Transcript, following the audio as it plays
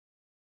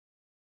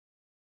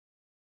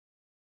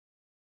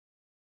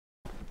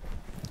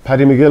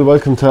Paddy McGill,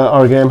 welcome to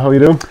OurGame. How are you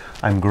doing?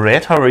 I'm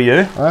great. How are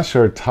you?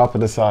 Sure. Top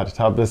of the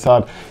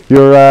sod.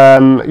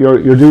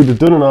 You're doing the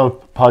Dun and All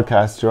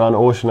podcast. You're on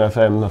Ocean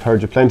FM. I've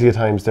heard you plenty of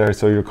times there,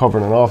 so you're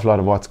covering an awful lot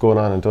of what's going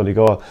on in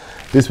Donegal.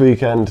 This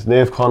weekend,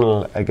 Naomh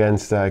Conaill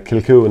against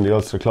Kilcoo in the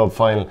Ulster Club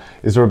final.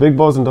 Is there a big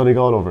buzz in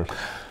Donegal over it?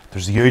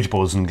 There's a huge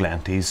buzz in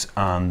Glenties,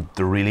 and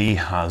there really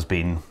has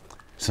been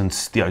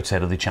since the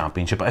outset of the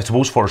championship. I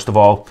suppose, first of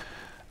all,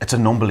 it's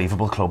an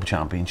unbelievable club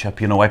championship.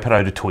 You know, I put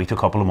out a tweet a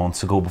couple of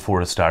months ago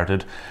before it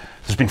started.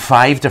 There's been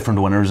 5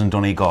 different winners in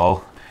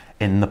Donegal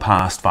in the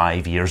past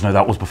 5 years. Now,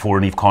 that was before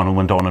Naomh Conaill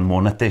went on and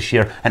won it this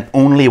year, and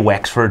only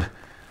Wexford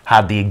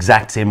had the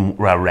exact same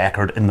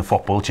record in the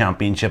football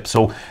championship.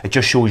 So it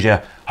just shows you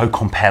how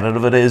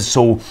competitive it is.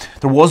 So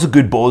there was a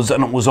good buzz,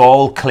 and it was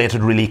all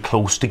collated really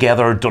close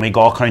together.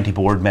 Donegal County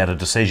Board made a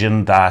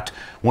decision that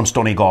once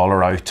Donegal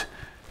are out,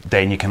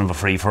 then you can have a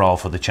free-for-all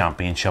for the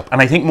championship. And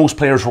I think most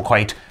players were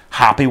quite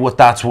happy with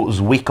that. So it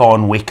was week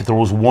on week. There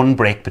was one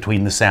break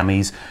between the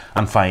semis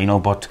and final,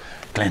 but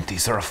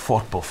Glenties are a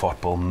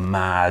football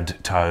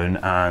mad town,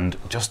 and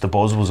just the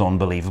buzz was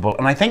unbelievable.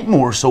 And I think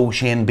more so,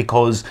 Shane,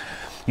 because,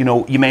 you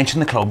know, you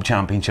mentioned the club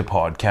championship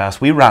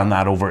podcast. We ran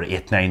that over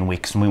 8-9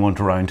 weeks, and we went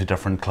around to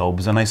different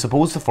clubs. And I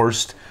suppose the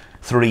first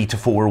 3 to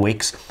 4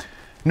 weeks,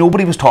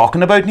 nobody was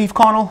talking about Naomh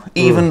Conaill,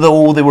 even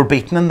though they were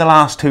beaten in the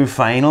last 2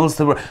 finals.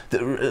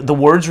 The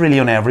words really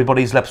on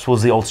everybody's lips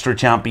was the Ulster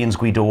champions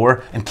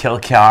Gweedore and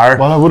Kilcoo.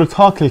 Well, I would have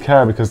thought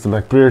Kilcoo because the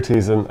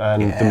McBreartys and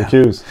the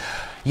McHughes.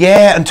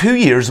 Yeah, and 2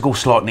 years ago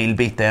Slotneil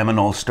beat them in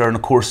Ulster, and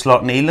of course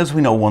Slotneil, as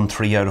we know, won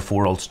 3 out of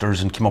 4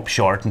 Ulsters and came up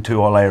short in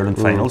 2 All-Ireland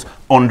finals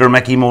under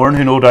Mickey Moore,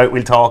 who no doubt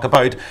we'll talk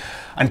about.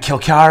 And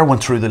Kilcoo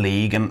went through the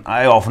league, and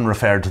I often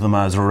referred to them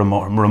as a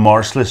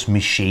remorseless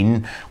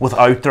machine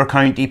without their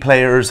county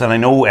players. And I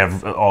know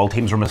all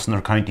teams were missing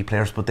their county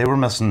players, but they were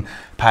missing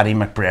Paddy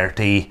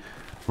McGill,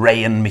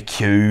 Ryan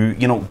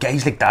McHugh, you know,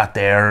 guys like that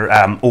there,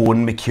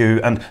 Owen McHugh,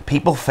 and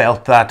people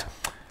felt that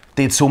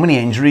they had so many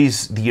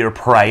injuries the year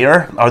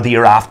prior, or the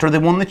year after they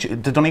won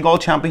the Donegal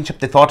Championship.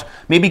 They thought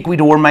maybe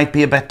Gweedore might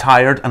be a bit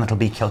tired, and it'll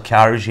be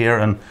Kilcoo's year.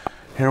 And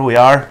here we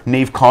are,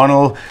 Naomh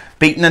Conaill,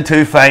 beaten in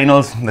 2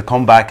 finals, and they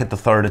come back at the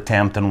 3rd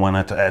attempt and win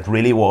it. It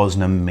really was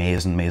an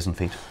amazing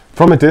feat.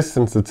 From a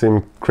distance, it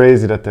seemed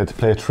crazy that they had to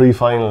play 3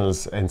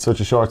 finals in such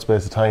a short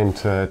space of time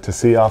to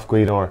see off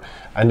Gweedore.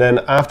 And then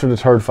after the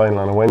 3rd final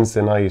on a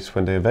Wednesday night,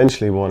 when they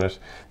eventually won it,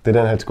 they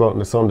then had to go out on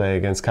the Sunday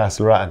against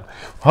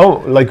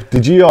Castlereagh.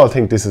 Did you all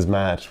think this is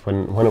mad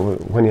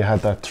when you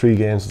had that 3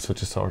 games in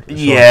such a short?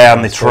 Yeah,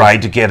 and they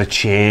tried to get it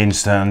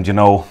changed, and you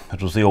know,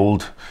 it was the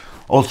old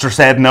Ulster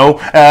said no,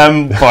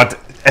 but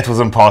it was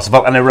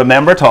impossible. And I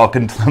remember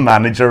talking to the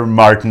manager,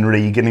 Martin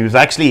Regan. He was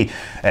actually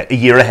a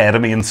year ahead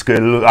of me in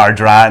school.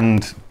 Ardra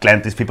and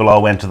Glenties people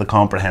all went to the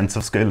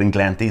comprehensive school in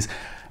Glenties.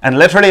 And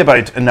literally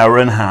about an hour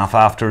and a half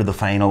after the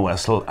final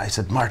whistle, I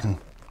said, "Martin,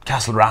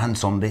 Castlereagh on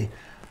Sunday."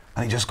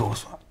 And he just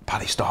goes,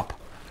 "Paddy, stop.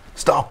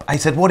 I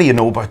said, "What do you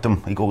know about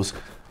them?" He goes,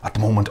 "At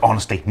the moment,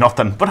 honestly,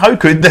 nothing." But how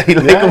could they?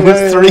 It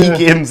was 3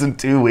 games in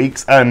 2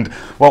 weeks, and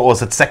what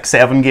was it,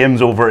 6-7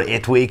 games over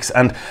 8 weeks.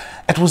 And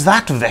it was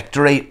that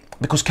victory,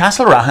 because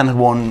Castlereagh had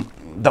won,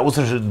 that was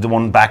the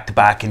one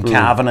back-to-back in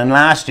Cavan, and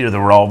last year they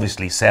were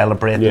obviously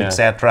celebrating,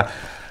 etc.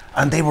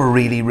 And they were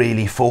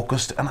really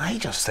focused. And I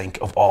just think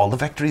of all the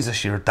victories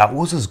this year, that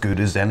was as good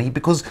as any,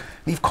 because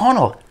Naomh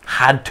Conaill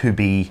had to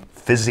be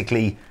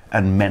physically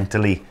and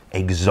mentally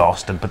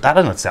exhausted, but that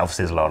in itself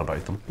says a lot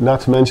about them.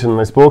 Not to mention,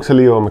 I spoke to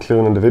Leo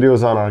McClune, and the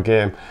videos on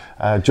OurGame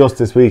just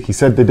this week. He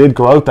said they did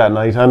go out that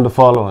night and the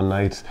following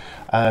night,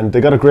 and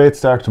they got a great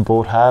start to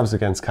both halves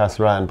against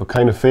Castlereagh, but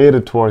kind of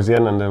faded towards the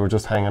end, and they were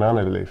just hanging on,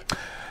 I believe.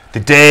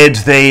 They did.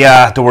 They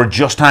were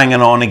just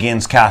hanging on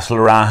against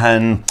Castlereagh,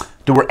 and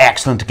they were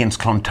excellent against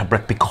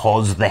Clontibrick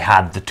because they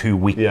had the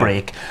 2-week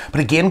break. But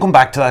again, going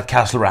back to that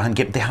Castlereagh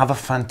game, they have a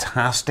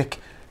fantastic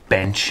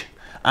bench.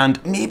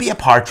 And maybe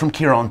apart from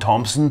Kieran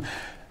Thompson,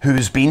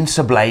 who's been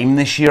sublime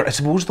this year, I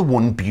suppose the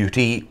one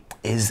beauty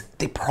is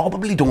they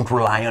probably don't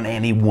rely on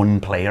any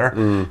one player.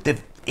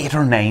 They've 8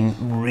 or 9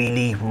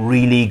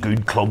 really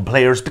good club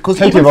players, because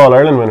plenty of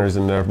All-Ireland winners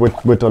in there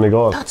with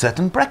Donegal. That's it.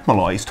 And Brett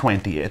Malloy's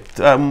 28.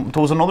 There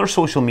was another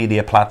social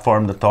media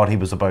platform that thought he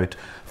was about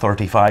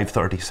 35,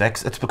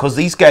 36. It's because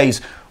these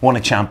guys won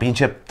a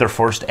championship, their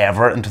first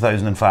ever, in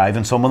 2005,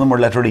 and some of them were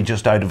literally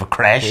just out of a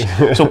creche.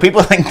 So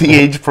people think the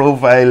age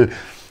profile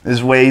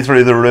is way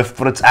through the roof,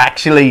 but it's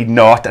actually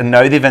not. And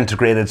now they've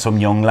integrated some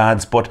young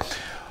lads. But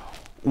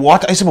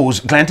what I suppose,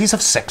 Glenties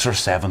have 6 or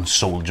 7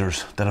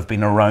 soldiers that have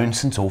been around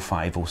since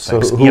 05,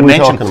 06. So who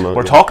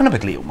we're talking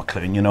about Leo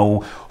McClune, you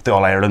know, the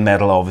All-Ireland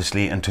medal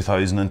obviously in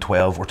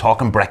 2012. We're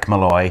talking Brick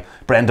Malloy,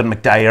 Brendan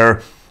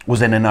McDyer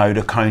was in and out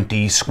of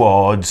county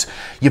squads.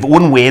 You've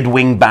Owen Wade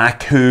wing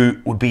back, who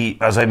would be,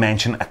 as I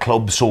mentioned, a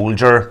club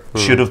soldier,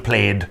 should have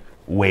played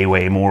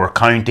way more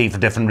county for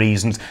different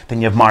reasons.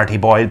 Then you have Marty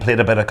Boyle, played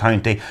a bit of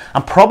county,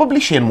 and probably,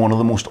 Shane, one of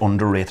the most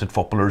underrated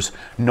footballers,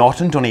 not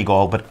in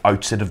Donegal but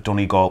outside of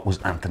Donegal, was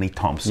Anthony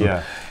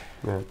Thompson.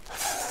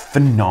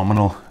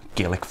 Phenomenal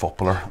Gaelic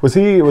footballer. Was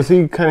he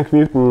kind of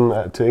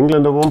commuting to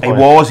England at one point? He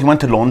was. He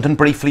went to London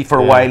briefly for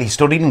a while. He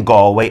studied in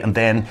Galway and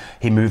then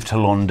he moved to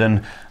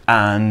London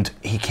and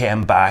he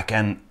came back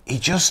and he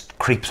just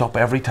creeps up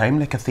every time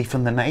like a thief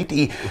in the night.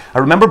 I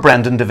remember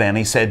Brendan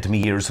Devaney said to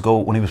me years ago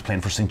when he was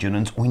playing for St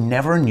Eunan's, we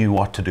never knew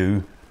what to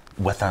do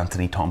with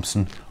Anthony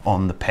Thompson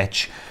on the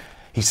pitch.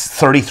 He's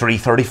 33,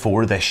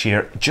 34 this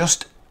year.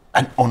 Just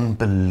an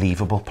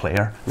unbelievable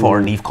player for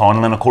Naomh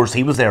Conaill, and of course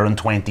he was there in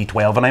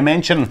 2012. And I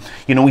mentioned,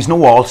 you know, he's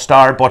no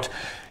all-star, but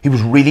he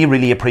was really,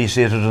 really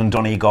appreciated in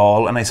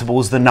Donegal. And I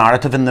suppose the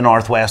narrative in the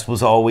Northwest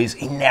was always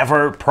he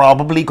never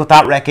probably got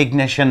that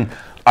recognition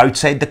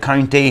outside the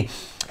county.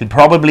 He'll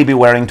probably be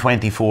wearing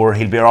 24.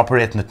 He'll be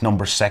operating at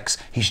number 6.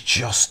 He's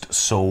just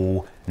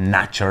so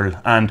natural.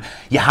 And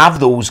you have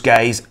those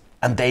guys,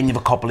 and then you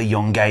have a couple of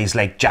young guys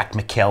like Jack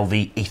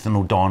McKelvey, Ethan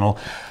O'Donnell.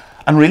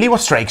 And really what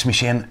strikes me,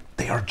 Shane,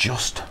 they are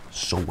just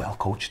so well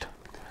coached.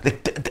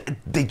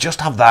 They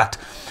just have that.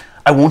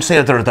 I won't say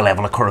that they're at the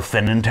level of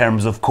Corofin in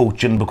terms of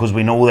coaching, because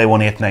we know they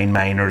won 8-9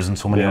 minors and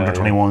so many under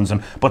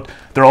 21s, but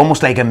they're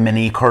almost like a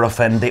mini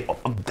Corofin.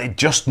 They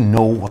just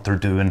know what they're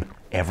doing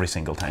every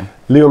single time.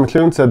 Leo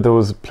McClune said there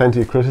was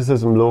plenty of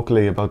criticism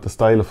locally about the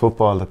style of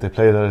football that they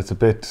play,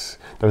 that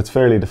it's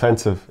fairly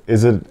defensive.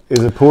 Is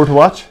it poor to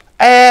watch?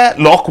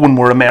 Look, when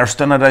we're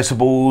immersed in it, I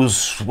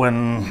suppose,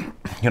 when,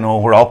 you know,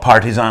 we're all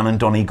partisan in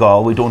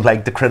Donegal, we don't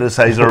like to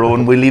criticise our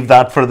own, we leave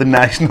that for the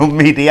national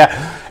media.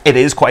 It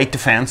is quite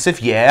defensive,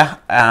 yeah,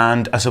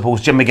 and I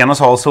suppose Jim McGuinness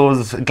also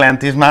is a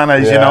Glenties man,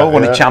 as you know,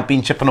 won a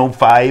championship in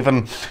 05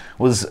 and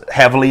was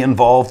heavily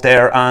involved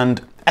there.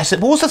 And I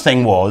suppose the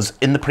thing was,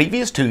 in the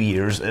previous 2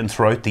 years and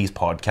throughout these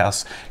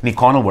podcasts, Naomh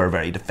Conaill were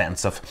very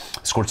defensive.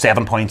 Scored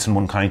 7 points in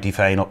one county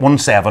final,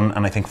 1-7,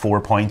 and I think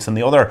 4 points in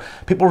the other.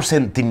 People were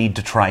saying they need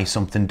to try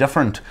something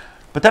different.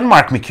 But then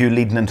Mark McHugh,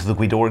 leading into the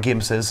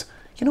OurGame, says,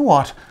 you know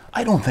what,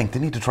 I don't think they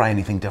need to try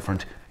anything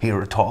different here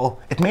at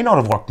all. It may not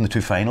have worked in the 2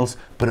 finals,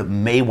 but it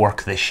may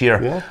work this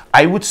year. Yeah.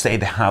 I would say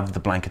they have the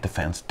blanket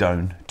defence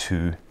down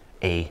to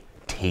a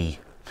T.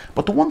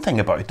 But the one thing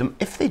about them,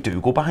 if they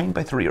do go behind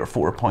by 3 or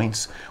 4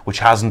 points, which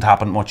hasn't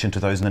happened much in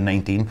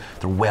 2019,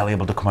 they're well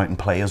able to come out and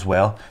play as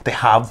well. They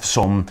have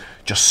some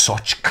just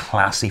such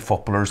classy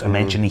footballers. I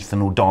mentioned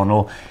Ethan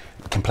O'Donnell,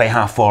 can play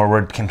half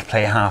forward, can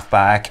play half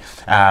back.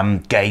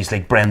 Guys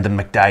like Brendan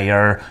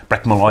McDyer,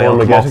 Brick Malloy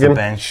will come off the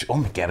bench. Oh,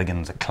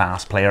 McGettigan's a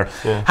class player.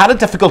 Yeah. Had a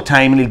difficult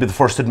time, and he'll be the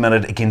first to admit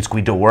it, against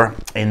Gweedore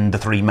in the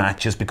 3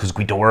 matches, because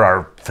Gweedore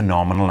are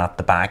phenomenal at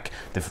the back.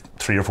 They've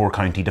 3 or 4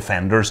 county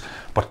defenders.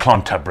 But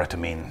Clontarf, I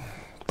mean,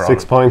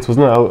 6 points,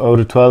 wasn't it, out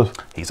of 12?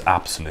 He's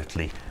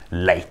absolutely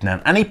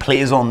lightning, and he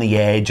plays on the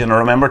edge. And I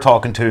remember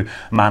talking to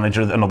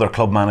another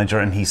club manager,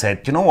 and he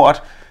said, you know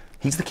what,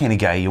 he's the kind of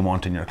guy you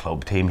want in your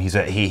club team.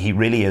 He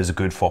really is a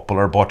good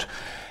footballer. But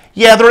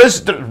yeah,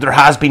 there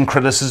has been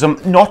criticism,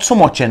 not so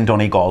much in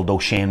Donegal though,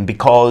 Shane,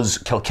 because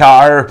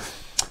Kilcar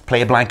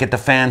play a blanket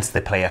defence,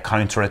 they play a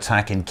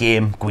counter-attacking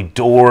game.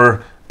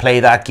 Gweedore play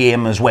that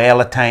game as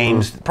well at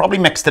times. Probably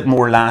mixed it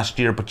more last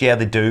year, but yeah,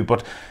 they do.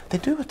 But they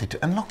do what they do.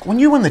 And look, when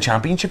you win the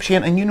championship,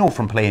 Shane, and you know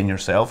from playing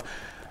yourself,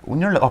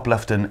 when you're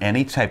uplifting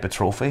any type of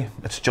trophy,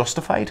 it's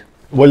justified.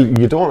 Well,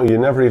 you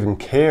never even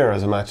care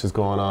as a match is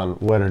going on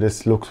whether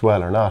this looks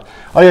well or not.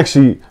 I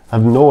actually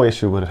have no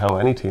issue with how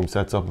any team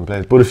sets up and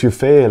plays, but if you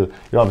fail,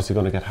 you're obviously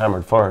going to get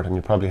hammered for it, and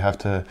you probably have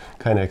to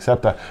kind of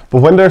accept that.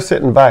 But when they're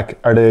sitting back,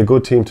 are they a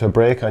good team to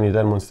break on you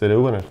then once they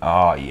do win it?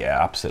 Oh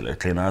yeah,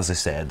 absolutely. And as I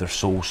said, they're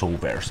so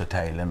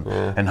versatile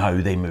in how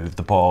they move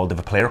the ball. They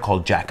have a player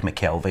called Jack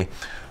McKelvey,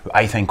 who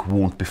I think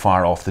won't be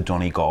far off the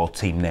Donegal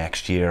team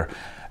next year.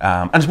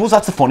 And I suppose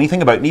that's the funny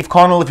thing about Naomh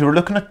Conaill. If you were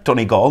looking at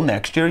Donegal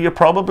next year, you're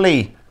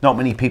probably, not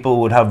many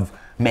people would have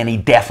many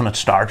definite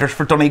starters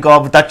for Donegal,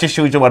 but that just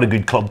shows you what a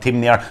good club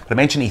team they are. But I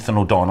mentioned Ethan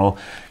O'Donnell,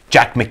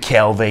 Jack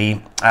McKelvey,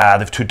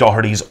 they've 2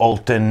 Dohertys,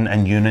 Alton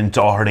and Ewan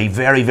Doherty,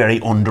 very, very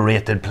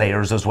underrated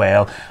players as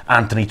well.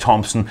 Anthony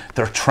Thompson,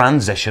 their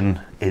transition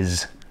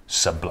is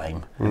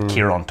sublime.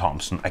 Kieran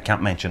Thompson, I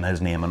can't mention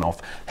his name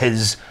enough.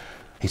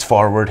 He's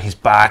forward, he's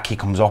back, he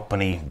comes up,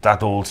 and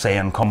that old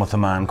saying, cometh the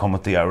man,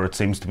 cometh the hour, it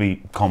seems to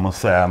be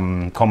cometh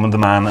the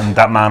man, and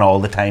that man all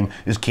the time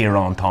is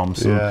Kieran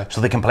Thompson. Yeah. So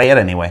they can play it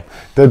anyway.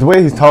 The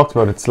way he's talked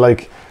about it's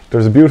like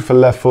there's a beautiful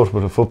left foot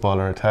with a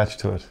footballer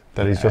attached to it,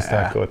 that he's just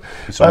that good.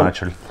 He's so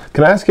natural.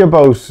 Can I ask you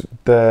about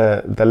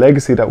the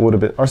legacy that would have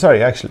been, or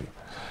sorry, actually,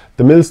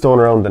 the millstone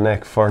around the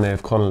neck for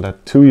Naomh Conaill,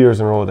 that 2 years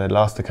in a row they'd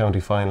lost the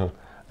county final.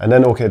 And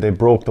then, okay, they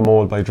broke the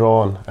mould by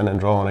drawing and then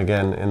drawing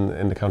again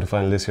in the county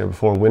final this year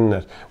before winning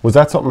it. Was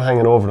that something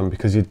hanging over them?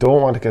 Because you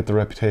don't want to get the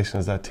reputation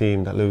as that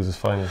team that loses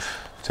finals.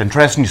 It's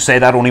interesting you say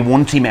that. Only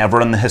one team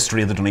ever in the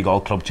history of the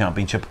Donegal Club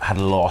Championship had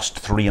lost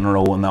 3 in a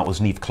row, and that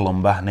was Naomh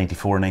Columba,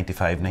 94,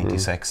 95,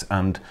 96.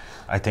 And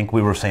I think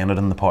we were saying it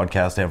in the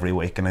podcast every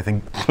week, and I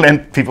think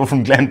people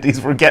from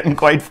Glenties were getting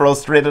quite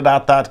frustrated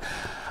at that.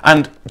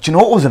 And do you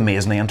know what was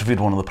amazing? I interviewed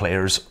one of the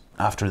players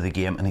after the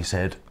game, and he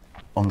said,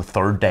 on the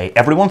third day.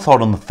 Everyone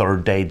thought on the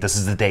third day, this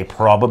is the day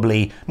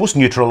probably, most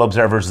neutral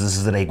observers, this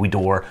is the day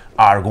Gweedore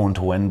are going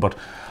to win. But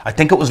I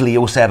think it was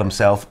Leo said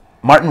himself,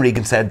 Martin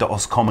Regan said to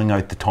us coming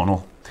out the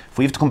tunnel, if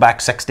we have to come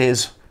back 6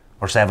 days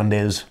or 7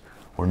 days,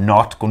 we're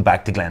not going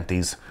back to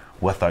Glenties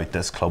without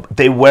this club.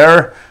 They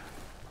were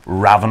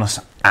ravenous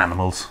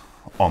animals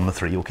on the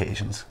 3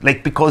 occasions.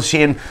 Like, because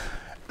Shane,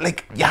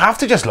 like, you have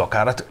to just look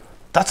at it.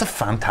 That's a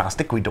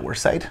fantastic Gweedore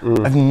side.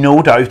 I've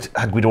no doubt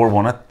had Gweedore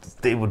won it,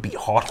 they would be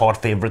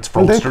hot favourites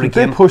for Ulster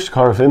again. They pushed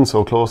Cardiff in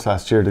so close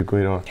last year to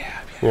Gweedore.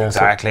 Yeah,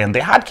 exactly. So. And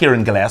they had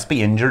Kieran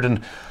Gillespie injured,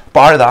 and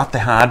bar that, they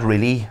had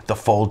really the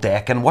full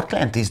deck. And what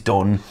Glenties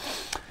done,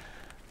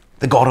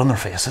 they got on their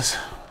faces.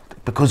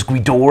 Because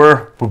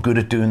Gweedore were good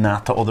at doing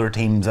that to other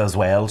teams as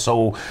well.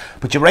 So,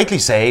 but you rightly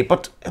say,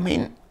 but I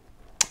mean,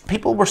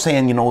 people were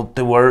saying, you know,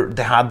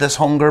 they had this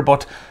hunger,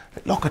 but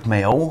look at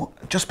Mayo.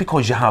 Just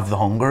because you have the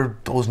hunger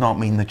does not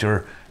mean that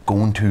you're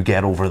going to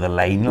get over the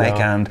line.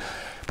 Like,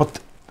 but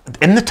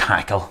in the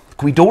tackle,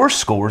 Gweedore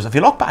scores. If you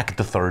look back at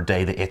the third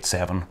day, the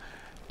 8-7,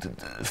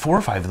 4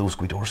 or 5 of those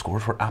Gweedore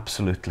scores were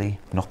absolutely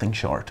nothing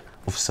short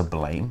of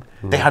sublime.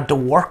 They had to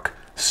work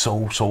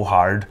so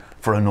hard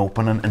for an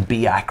opening and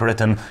be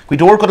accurate. And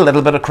Gweedore got a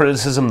little bit of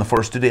criticism the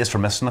first 2 days for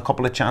missing a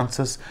couple of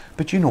chances,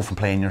 but you know from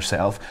playing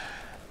yourself,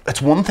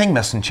 it's one thing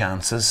missing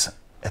chances,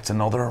 it's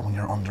another when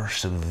you're under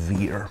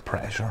severe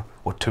pressure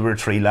with 2 or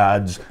 3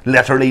 lads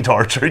literally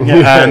torturing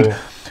you. And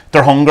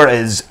their hunger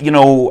is, you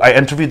know, I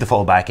interviewed the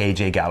fullback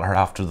AJ Gallagher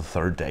after the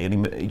third day,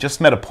 and he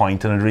just made a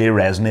point and it really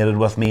resonated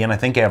with me, and I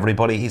think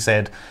everybody, he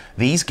said,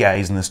 these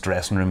guys in this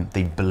dressing room,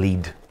 they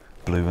bleed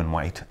blue and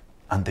white.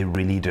 And they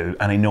really do.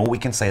 And I know we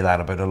can say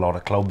that about a lot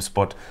of clubs,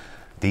 but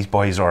these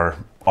boys are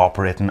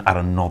operating at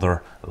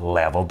another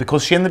level.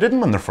 Because, Shane, they didn't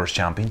win their first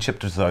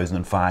championship in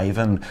 2005,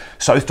 and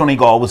South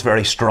Donegal was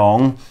very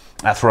strong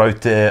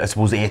throughout the, I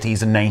suppose,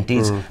 80s and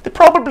 90s. They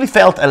probably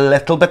felt a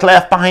little bit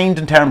left behind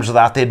in terms of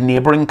that. They had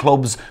neighbouring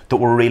clubs that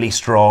were really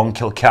strong.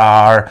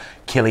 Kilcar,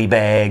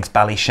 Killybegs,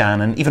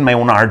 Ballyshannon, even my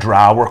own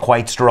Ardra were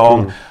quite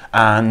strong.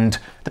 And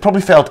they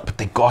probably felt, but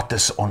they got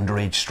this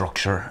underage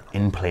structure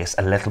in place,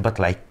 a little bit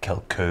like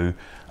Kilcoo,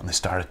 and they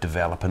started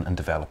developing, and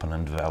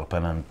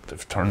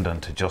they've turned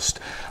into just,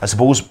 I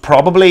suppose,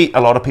 probably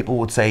a lot of people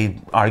would say,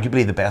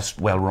 arguably the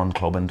best well-run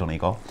club in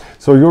Donegal.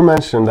 So you were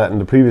mentioning that in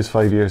the previous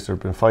 5 years there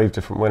have been 5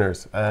 different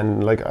winners,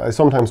 and like I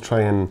sometimes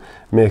try and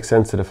make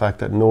sense of the fact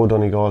that no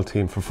Donegal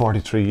team for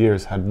 43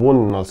 years had won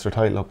an Ulster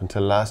title up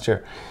until last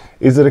year.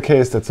 Is it a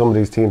case that some of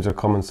these teams are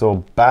coming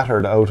so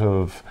battered out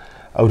of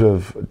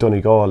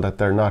Donegal that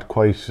they're not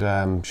quite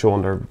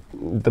showing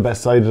the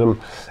best side of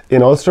them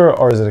in Ulster,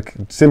 or is it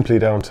simply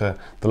down to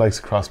the likes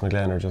of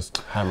Crossmaglen are just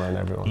hammering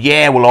everyone?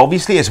 Yeah, well,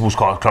 obviously, I suppose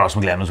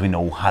Crossmaglen, as we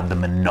know, had the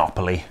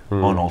monopoly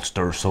on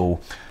Ulster.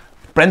 So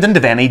Brendan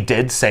Devaney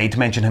did say, to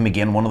mention him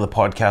again, one of the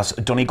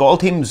podcasts, Donegal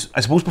teams,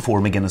 I suppose before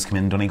McGuinness came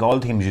in,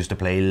 Donegal teams used to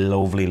play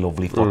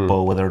lovely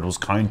football, whether it was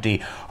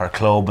county or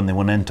club, and they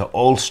went into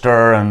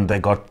Ulster and they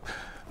got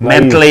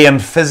mentally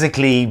and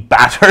physically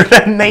battered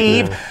and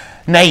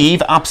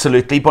naive,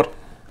 absolutely. But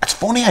it's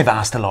funny, I've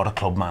asked a lot of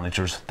club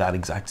managers that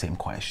exact same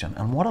question,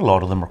 and what a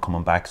lot of them are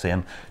coming back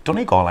saying,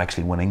 Donegal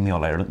actually winning the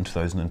All-Ireland in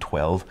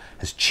 2012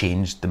 has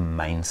changed the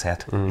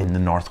mindset in the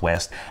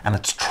Northwest, and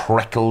it's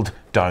trickled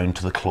down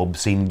to the club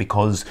scene,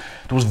 because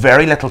there was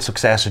very little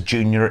success at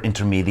junior,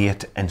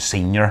 intermediate and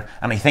senior,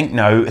 and I think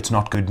now it's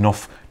not good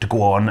enough to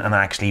go on and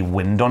actually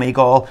win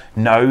Donegal.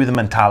 Now the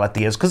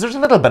mentality is, because there's a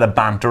little bit of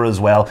banter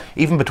as well,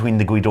 even between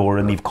the Gweedore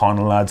and Naomh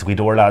Conaill lads.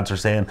 Gweedore lads are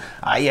saying,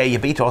 yeah, you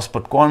beat us,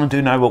 but go on and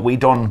do now what we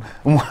done,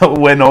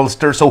 win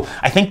Ulster. So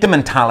I think the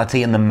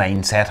mentality and the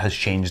mindset has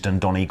changed in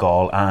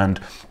Donegal, and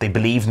they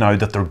believe now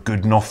that they're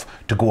good enough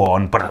to go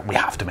on. But we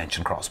have to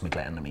mention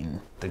Crossmaglen. I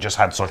mean, they just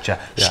had such a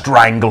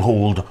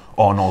stranglehold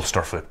on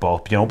Ulster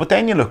football, you know. But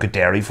then you look at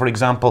Derry, for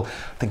example,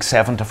 I think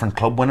 7 different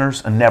club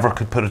winners and never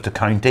could put it to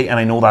county, and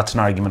I know that's an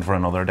argument for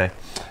another day.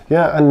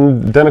 Yeah,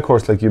 and then of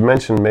course, like you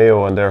mentioned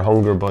Mayo and their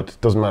hunger, but it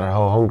doesn't matter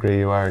how hungry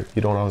you are,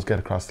 you don't always get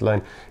across the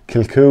line.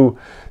 Kilcoo,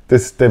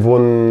 they've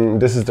won,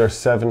 this is their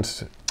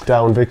 7th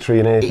down victory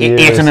in 8 years.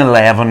 8 and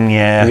 11,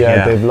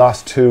 yeah. They've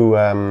lost two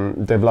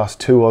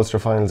Ulster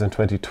finals in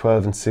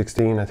 2012 and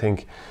 16, I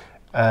think.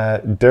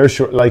 They're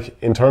sure,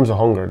 like in terms of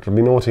hunger, there'll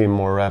be no team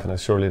more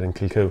ravenous surely than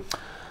Kilcoo.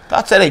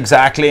 That's it,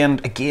 exactly.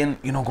 And again,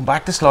 you know, going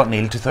back to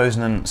Slotneil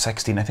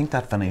 2016, I think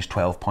that finished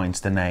 12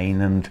 points to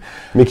 9, and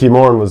Mickey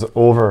Moran was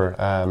over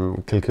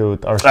Kilcoo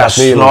or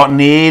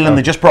Slotneil, and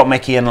they just brought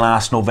Mickey in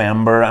last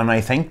November, and I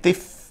think they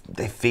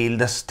feel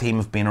this team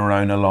have been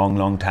around a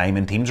long time,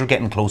 and teams are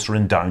getting closer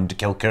and down to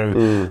Kilcoo,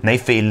 and they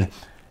feel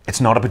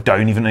it's not about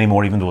down even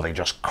anymore, even though they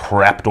just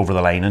crept over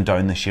the line and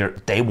down this year.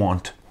 They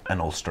want an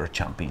Ulster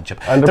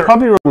championship. And they're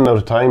probably running out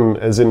of time,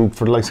 as in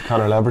for the likes of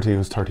Conor Laverty,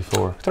 who's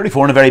 34.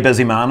 34 and a very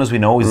busy man, as we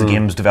know. He's the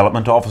games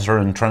development officer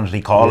in Trinity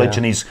College,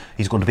 and he's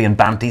going to be in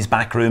Banty's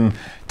backroom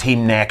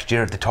team next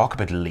year. They talk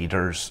about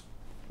leaders.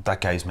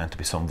 that guy's meant to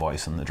be some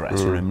voice in the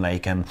dressing room.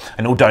 Like, and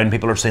I know down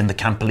people are saying they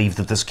can't believe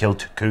that this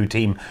Kilcoo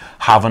team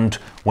haven't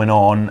went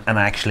on and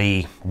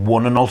actually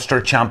won an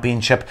Ulster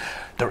championship.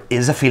 There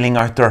is a feeling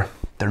out there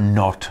they're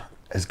not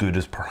as good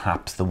as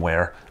perhaps they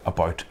were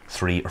about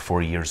 3 or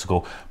 4 years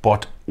ago.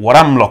 But what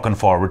I'm looking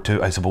forward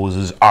to, I suppose,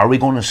 is are we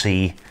going to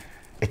see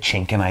a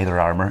chink in either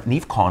armour?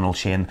 Naomh Conaill,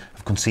 Shane,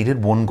 have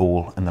conceded 1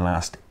 goal in the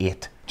last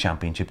 8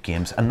 championship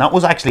games, and that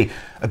was actually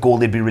a goal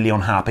they'd be really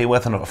unhappy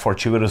with, and a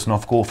fortuitous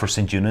enough goal for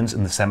St Eunan's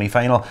in the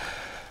semi-final.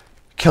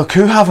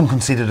 Kilcoo haven't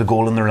conceded a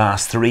goal in their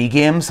last 3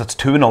 games. That's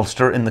 2 in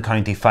Ulster in the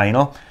county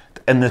final.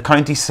 In the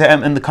county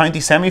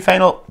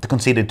semi-final, they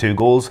conceded 2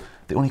 goals.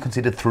 They only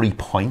conceded 3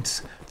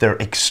 points. They're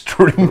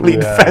extremely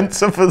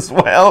defensive as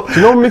well. Do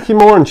you know Mickey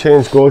Moran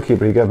changed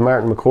goalkeeper? He gave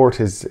Martin McCourt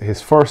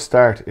his first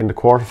start in the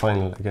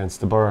quarter-final against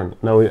the Burn.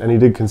 Now, and he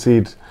did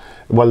concede.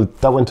 Well,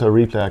 that went to a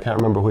replay. I can't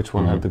remember which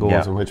one had the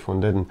goals and which one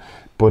didn't.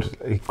 But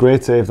a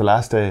great save the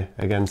last day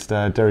against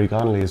Derry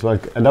Connolly as well,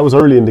 and that was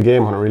early in the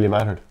game when it really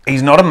mattered.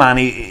 He's not a man.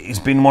 He's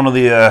been one of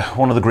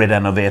the great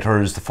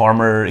innovators. The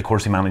former, of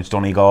course, he managed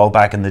Donegal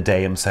back in the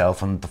day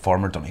himself, and the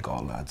former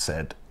Donegal lad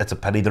said it's a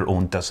pity their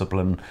own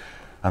discipline,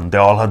 and they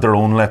all had their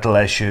own little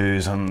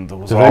issues. And there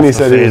was He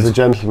said he was a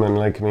gentleman.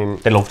 Like, I mean,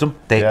 they loved him.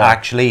 They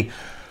actually,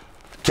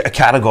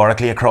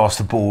 categorically across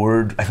the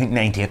board, I think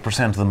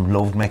 98% of them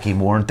loved Mickey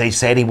Moran. They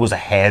said he was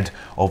ahead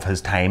of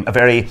his time. A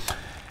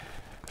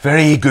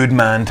very good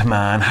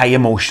man-to-man, high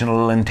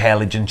emotional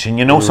intelligence. And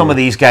you know, some of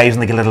these guys,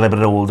 when they get a little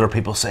bit older,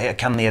 people say,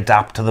 can they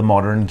adapt to the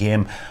modern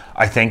game?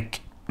 I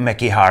think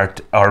Mickey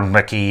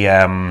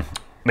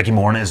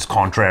Moran is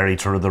contrary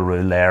to the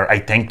rule there. I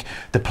think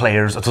the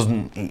players,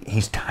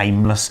 he's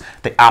timeless.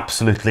 They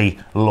absolutely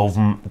love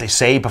him. They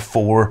say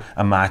before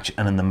a match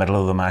and in the middle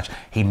of the match,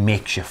 he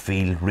makes you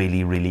feel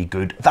really, really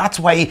good. That's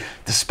why,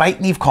 despite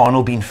Naomh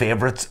Conaill being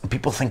favourites,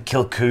 people think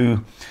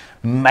Kilcoo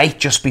might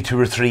just be 2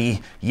 or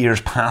 3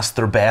 years past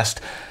their best.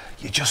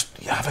 You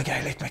have a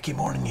guy like Mickey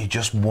Moran, and you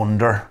just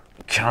wonder,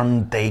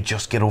 can they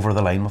just get over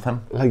the line with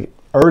him? Like,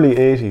 early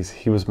 80s,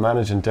 he was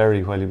managing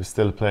Derry while he was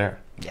still a player.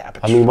 Yeah,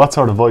 but I mean, what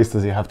sort of voice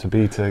does he have to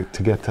be to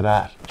get to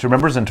that? Do you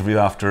remember his interview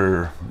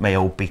after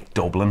Mayo beat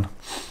Dublin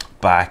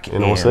back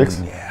in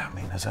 06? Yeah, I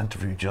mean, his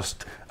interview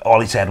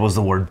all he said was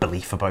the word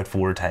belief about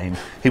 4 times.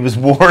 He was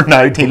worn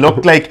out. He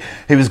looked like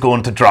he was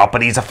going to drop,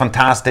 but he's a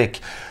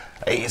fantastic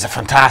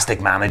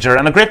manager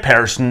and a great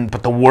person,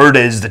 but the word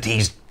is that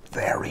he's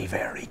very,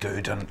 very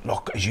good. And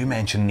look, as you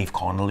mentioned, Naomh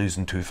Conaill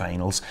losing 2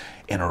 finals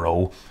in a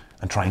row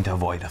and trying to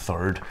avoid a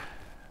third.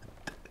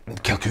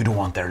 Kilcoo don't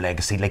want their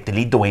legacy. Like, they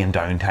lead the way in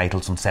down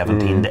titles on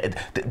 17.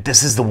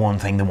 This is the one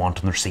thing they want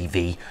on their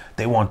CV.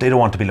 They don't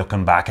want to be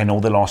looking back. I know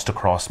they lost to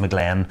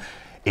Crossmaglen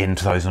in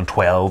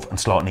 2012 and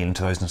Slotneil in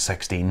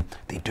 2016.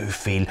 They do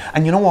feel,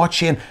 and you know what,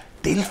 Shane,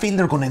 they'll feel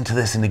they're going into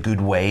this in a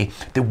good way.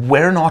 They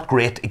were not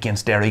great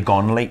against Derry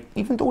Connolly,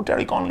 even though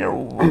Derry Connolly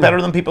were better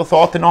than people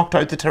thought. They knocked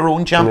out the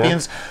Tyrone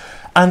champions.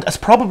 Yeah. And it's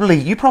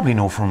you probably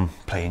know from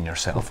playing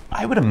yourself,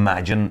 I would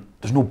imagine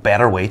there's no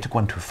better way to go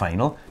into a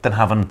final than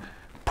having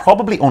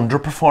probably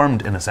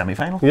underperformed in a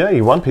semi-final. Yeah,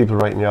 you want people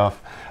writing you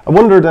off. I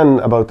wonder then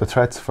about the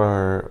threats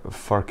for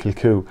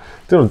Kilcoo. You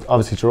know,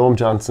 obviously Jerome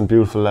Johnson,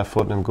 beautiful left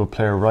foot and good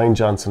player. Ryan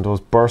Johnson, those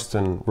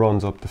bursting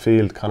runs up the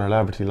field. Conor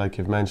Laverty, like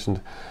you've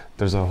mentioned.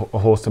 There's a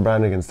host of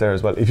Brannigans there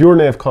as well. If you're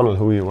Naomh Conaill,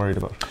 who are you worried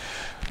about?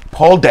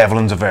 Paul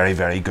Devlin's a very,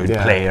 very good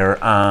player,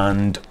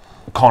 and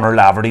Conor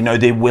Laverty. Now,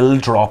 they will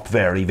drop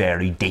very,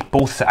 very deep.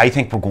 Both, I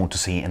think we're going to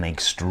see an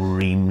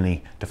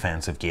extremely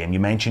defensive game. You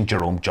mentioned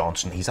Jerome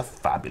Johnson. He's a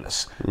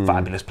fabulous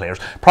player.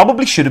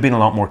 Probably should have been a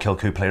lot more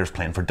Kilcoo players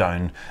playing for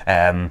Down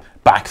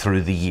back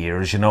through the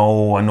years. You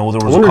know, I know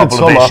there was a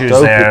couple of issues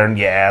there. And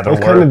yeah, there were.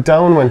 Kind of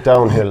Down went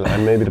downhill,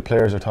 and maybe the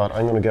players are thought,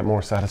 I'm going to get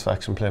more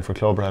satisfaction playing for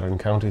club rather than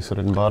county, so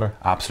they didn't bother.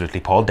 Absolutely.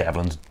 Paul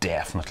Devlin's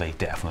definitely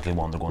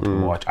one they're going to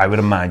watch. I would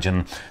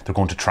imagine they're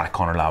going to track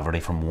Conor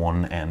Laverty from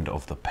one end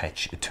of the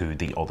pitch to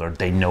the other.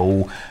 They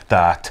know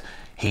that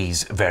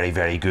he's very,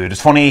 very good.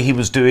 It's funny, he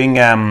was doing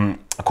a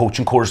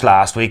coaching course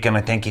last week, and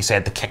I think he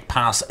said the kick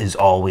pass is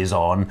always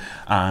on.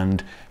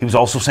 And he was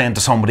also saying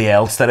to somebody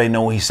else that I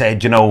know, he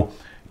said, you know,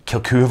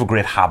 Kilcoo have a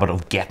great habit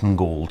of getting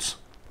goals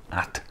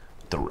at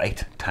the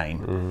right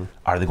time.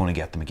 Are they going to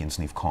get them against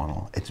Naomh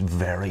Conaill? It's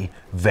very,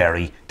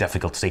 very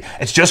difficult to see.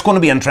 It's just going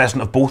to be interesting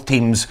if both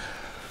teams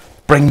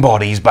bring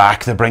bodies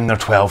back, they bring their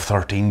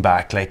 12-13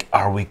 back. Like,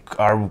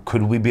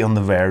 could we be on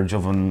the verge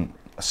of a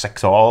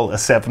 6-all, a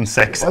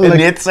 7-6, an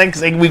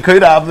 8-6? We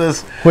could have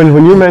this. When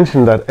you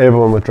mentioned that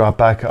everyone would drop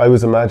back, I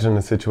was imagining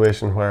a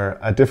situation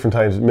where at different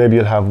times maybe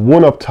you'll have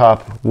one up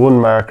top, one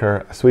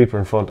marker, a sweeper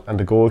in front, and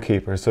a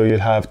goalkeeper. So you'll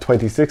have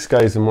 26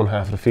 guys in one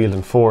half of the field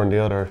and 4 in the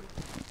other.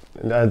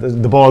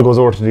 The ball goes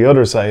over to the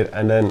other side,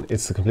 and then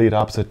it's the complete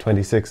opposite,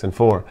 26 and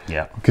 4.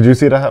 Yeah. Could you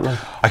see that happening?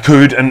 I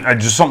could, and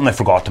just something I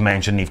forgot to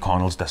mention, Naomh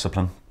Conaill's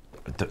discipline.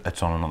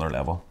 It's on another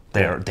level.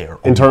 They're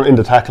in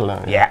the tackle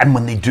now. Yeah, and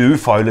when they do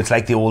foul, it's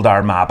like the old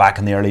Armagh back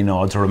in the early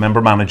nods. I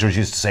remember managers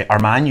used to say,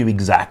 Armagh knew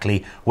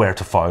exactly where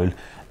to foul,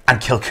 and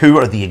Kilcoo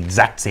are the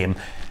exact same.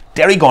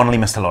 Derry Connolly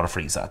missed a lot of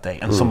frees that day,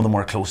 and some of them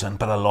were close in,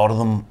 but a lot of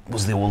them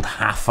was the old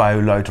half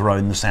foul out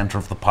around the centre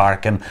of the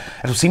park, and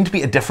it seemed to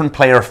be a different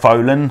player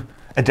fouling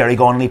a Derry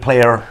Connolly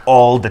player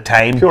all the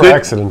time. Pure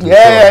accident.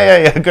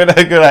 Yeah. Good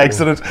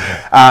accident.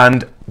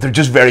 And they're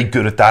just very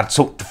good at that.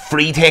 So the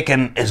free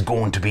taking is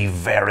going to be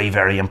very,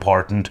 very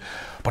important.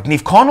 But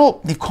Naomh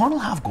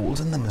Conaill have goals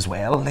in them as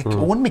well. Like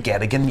Owen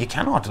McGettigan, you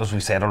cannot, as we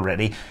said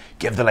already,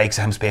 give the likes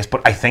of him space.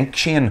 But I think,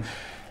 Shane,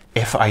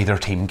 if either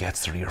team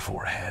gets 3 or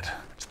 4 ahead,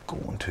 it's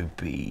going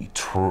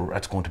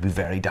to be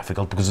very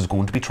difficult, because it's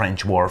going to be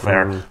trench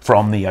warfare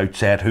from the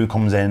outset. Who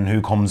comes in,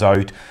 who comes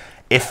out.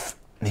 If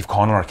Naomh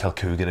Conaill or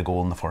Kilcoo get a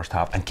goal in the first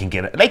half and can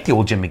get it, like the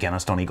old Jim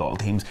McGuinness Donegal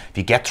teams, if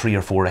you get 3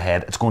 or 4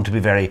 ahead, it's going to be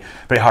very,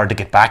 very hard to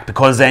get back,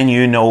 because then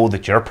you know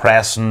that you're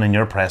pressing,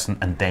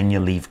 and then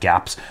you leave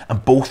gaps.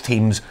 And both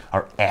teams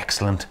are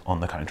excellent on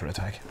the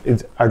counter-attack.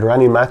 Are there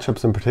any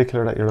matchups in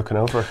particular that you're looking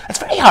out for? It's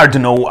very hard to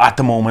know at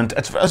the moment.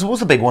 I suppose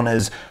the big one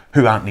is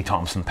who Anthony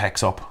Thompson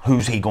picks up.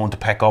 Who's he going to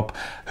pick up?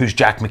 Who's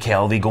Jack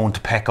McKelvey going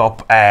to pick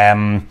up?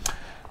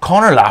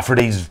 Conor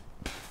Lafferty's,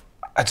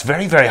 it's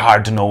very, very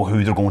hard to know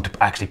who they're going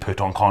to actually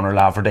put on Conor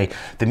Lafferty.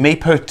 They may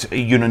put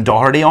Ewan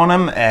Doherty on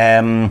him.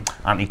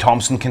 Anthony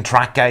Thompson can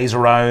track guys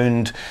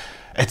around.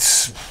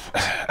 It's,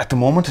 at the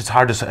moment, it's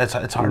hard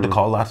to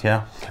call that,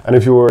 yeah. And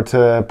if you were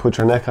to put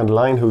your neck on the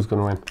line, who's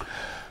going to win?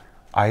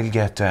 I'll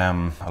get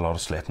a lot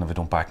of slating if I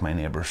don't back my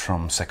neighbours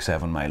from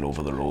 6-7 mile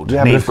over the road.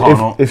 Yeah,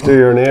 but if they're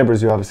your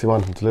neighbours, you obviously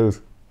want them to lose.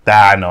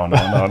 No.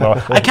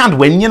 I can't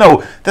win, you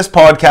know. This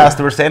podcast,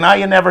 they were saying,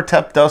 you never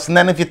tipped us. And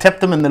then if you tip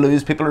them and they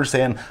lose, people are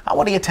saying,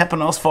 what are you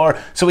tipping us for?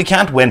 So we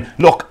can't win.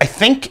 Look, I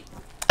think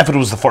if it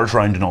was the first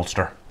round in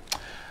Ulster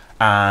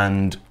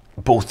and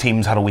both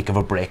teams had a week of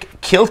a break,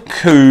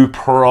 Kilcoo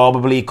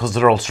probably, because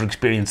of their Ulster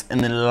experience in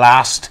the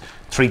last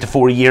 3 to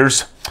 4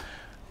 years,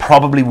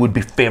 probably would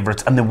be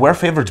favourites. And they were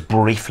favourites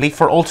briefly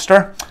for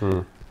Ulster.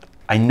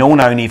 I know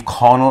now Naomh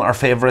Conaill are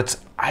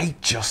favourites. I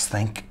just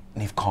think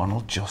Naomh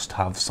Conaill just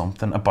have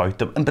something about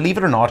them. And believe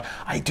it or not,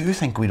 I do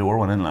think Guido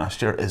winning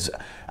last year is,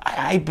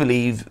 I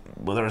believe,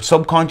 whether it's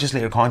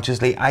subconsciously or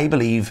consciously, I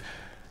believe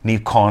Naomh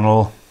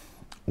Conaill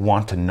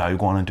want to now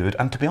go on and do it.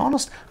 And to be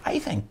honest, I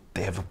think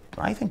they've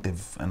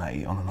an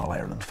eye on an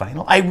All-Ireland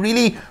final. I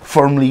really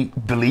firmly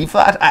believe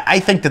that. I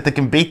think that they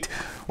can beat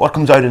what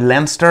comes out of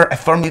Leinster. I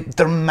firmly,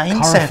 their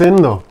mindset.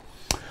 Corofin, though.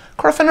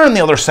 Corofin are on the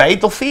other side.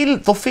 They'll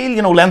feel,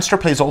 you know, Leinster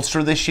plays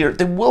Ulster this year.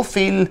 They will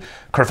feel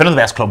Corofin are the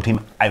best club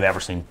team I've ever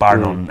seen, bar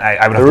none.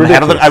 I would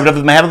have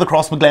them ahead of the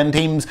Crossmaglen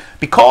teams,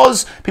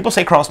 because people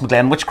say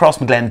Crossmaglen. Which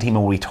Crossmaglen team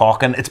are we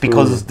talking? It's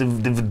because they've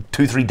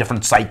 2-3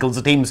 different cycles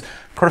of teams.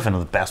 Corofin are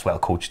the best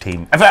well-coached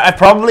team I've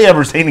probably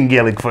ever seen in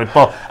Gaelic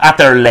football at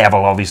their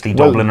level. Obviously,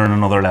 Dublin are on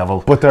another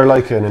level. But they're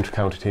like an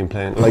inter-county team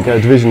playing, like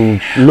a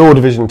low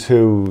Division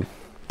 2.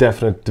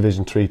 Definite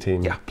Division 3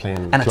 team playing.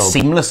 And club. It's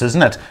seamless,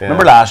 isn't it? Yeah.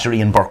 Remember last year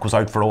Ian Burke was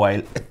out for a while.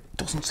 It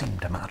doesn't seem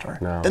to matter.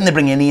 No. Then they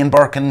bring in Ian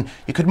Burke and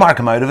you could mark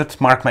him out of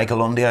it, mark Michael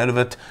Lundy out of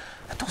it.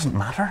 It doesn't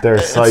matter. Their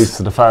size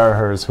to the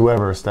Farahers,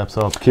 whoever steps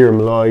up. Kieran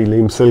Malloy,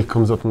 Liam Silk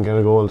comes up and get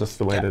a goal, just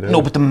the way they do.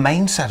 No, but the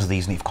mindset of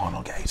these Naomh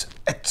Conaill guys,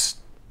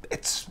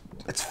 it's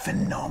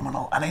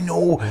phenomenal. And I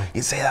know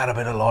you say that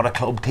about a lot of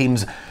club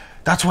teams.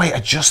 That's why I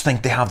just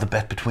think they have the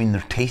bit between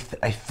their teeth.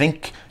 I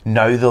think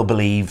now they'll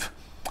believe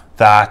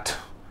that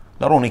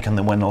not only can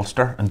they win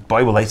Ulster, and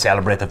boy will they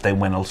celebrate if they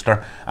win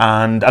Ulster,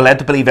 and I'm led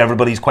to believe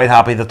everybody's quite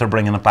happy that they're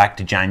bringing it back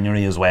to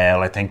January as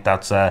well. I think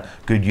that's a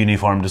good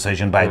uniform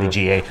decision by the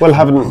GA. Well,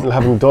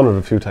 having done it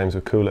a few times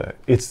with Coola,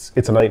 it's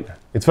a nightmare.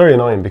 It's very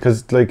annoying,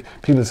 because like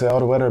people say,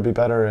 the weather will be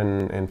better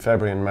in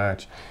February and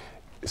March.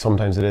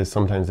 Sometimes it is,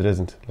 sometimes it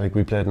isn't. Like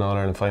we played an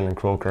All-Ireland final in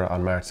Croker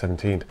on March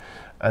 17th,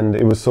 and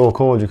it was so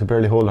cold you could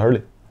barely hold a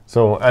hurley.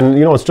 So, and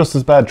you know, it's just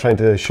as bad trying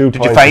to shoot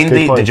points.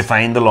 Did you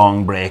find the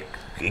long break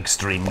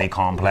extremely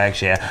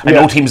complex? I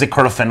know teams like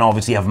Corofin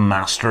obviously have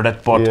mastered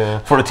it,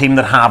 but for a team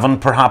that haven't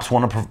perhaps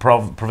won a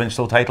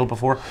provincial title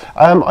before,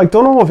 I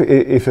don't know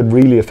if it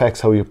really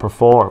affects how you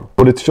perform,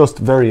 but it's just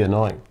very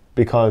annoying,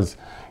 because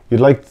you'd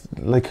like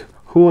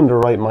who in their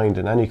right mind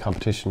in any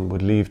competition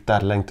would leave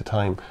that length of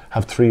time,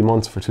 have 3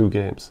 months for 2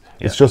 games?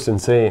 It's just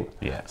insane.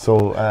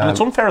 So and it's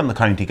unfair on the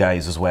county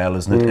guys as well,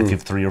 isn't it? If you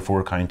have 3 or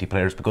 4 county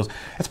players, because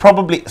it's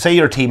probably, say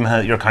your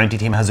county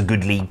team has a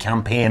good league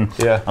campaign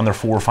and they're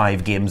 4 or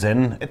 5 games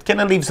in, it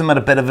kind of leaves them at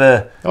a bit of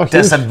a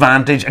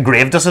disadvantage, a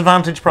grave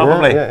disadvantage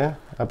probably. Yeah,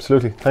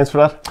 absolutely. Thanks for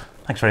that.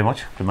 Thanks very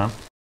much. Good man.